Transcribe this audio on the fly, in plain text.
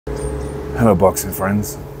Hello boxing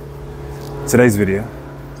friends. Today's video,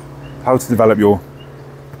 how to develop your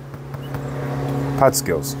pad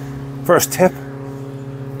skills. First tip,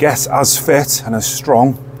 get as fit and as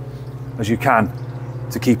strong as you can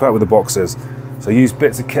to keep up with the boxers. So use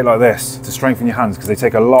bits of kit like this to strengthen your hands because they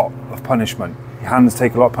take a lot of punishment. Your hands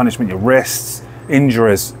take a lot of punishment, your wrists,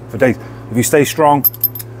 injuries for days. If you stay strong,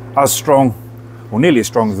 or nearly as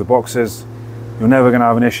strong as the boxers, you're never gonna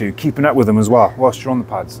have an issue keeping up with them as well whilst you're on the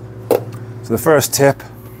pads. So the first tip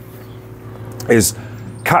is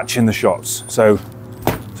catching the shots. So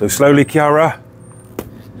slowly, Kiara,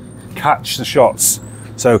 catch the shots.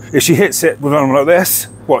 So if she hits it with one like this,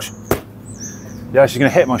 watch. Yeah, she's gonna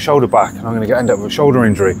hit my shoulder back and I'm gonna end up with a shoulder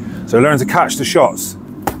injury. So learn to catch the shots,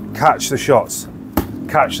 catch the shots,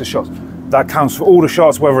 catch the shots. That counts for all the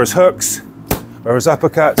shots, whether it's hooks, whether it's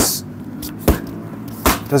uppercuts,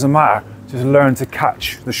 doesn't matter. Just learn to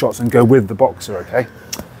catch the shots and go with the boxer, okay?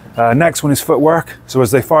 Next one is footwork. So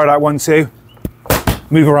as they fire that 1-2,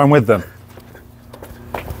 move around with them.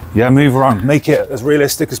 Yeah, move around, make it as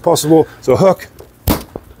realistic as possible. So hook,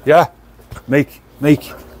 yeah, make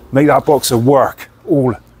that boxer work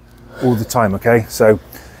all the time, okay? So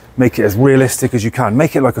make it as realistic as you can.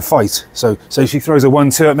 Make it like a fight. So say she throws a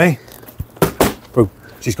 1-2 at me, boom,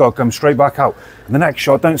 she's got to come straight back out. And the next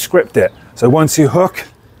shot, don't script it. So 1-2 hook,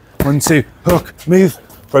 1-2 hook, move,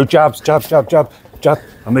 throw jabs, jab, jab, jab, jab.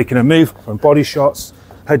 I'm making a move from body shots,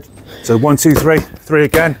 head. So 1-2 3, 3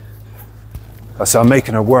 again. That's how I'm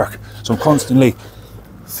making her work. So I'm constantly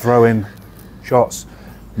throwing shots,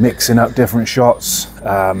 mixing up different shots,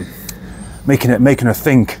 making her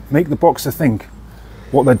think, make the boxer think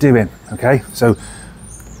what they're doing, okay? So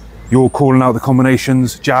you're calling out the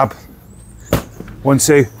combinations, jab,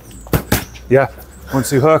 1-2, yeah,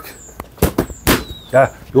 1-2 hook,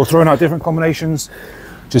 yeah, you're throwing out different combinations.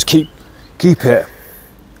 Just keep it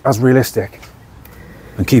as realistic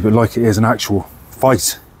and keep it like it is an actual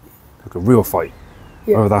fight, like a real fight.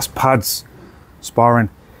 Yeah. Whether that's pads, sparring,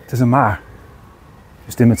 doesn't matter.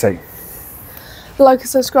 Just imitate. Like and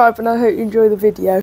subscribe, and I hope you enjoy the video.